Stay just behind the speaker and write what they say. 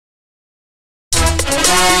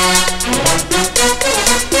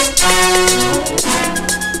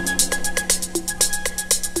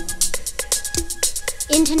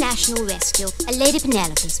International Rescue, Lady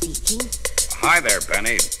Penelope speaking. Hi there,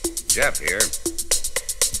 Penny. Jeff here.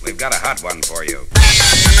 We've got a hot one for you.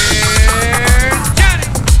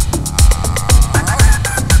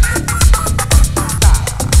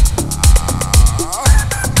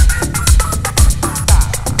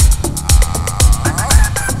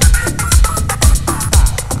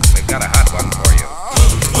 We've got a hot one for you.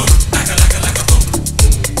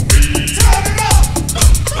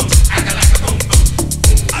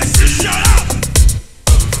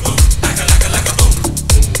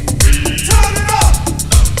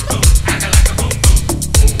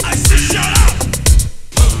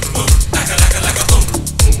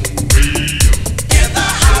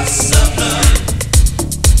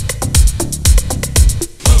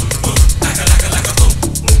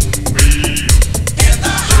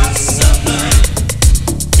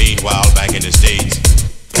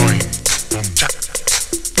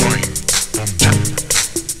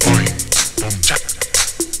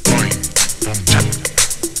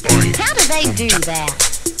 Do that.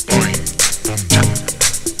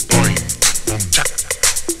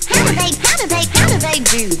 How do they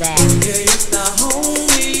do that? You used to hold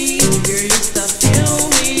me, you used to feel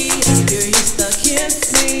me, you used to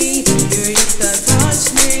kiss me, you used to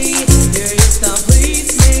touch me, you used to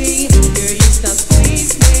please me, you used to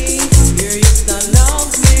squeeze me, you used to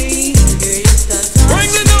love me, you used to touch me.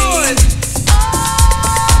 Bring the noise!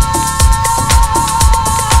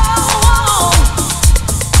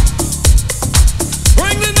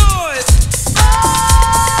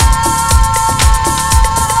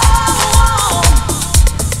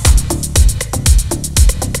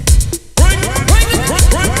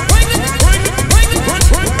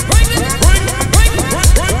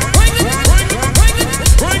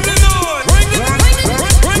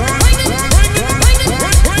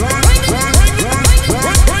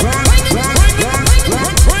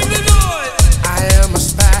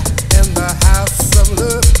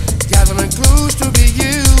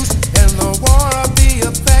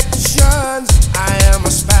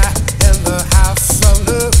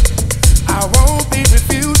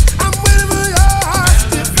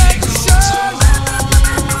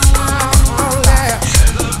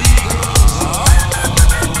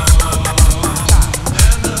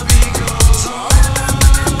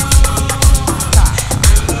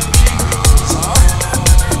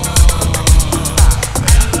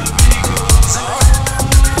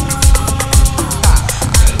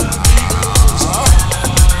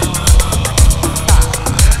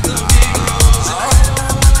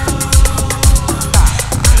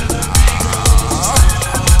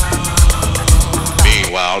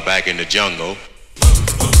 Back in the jungle.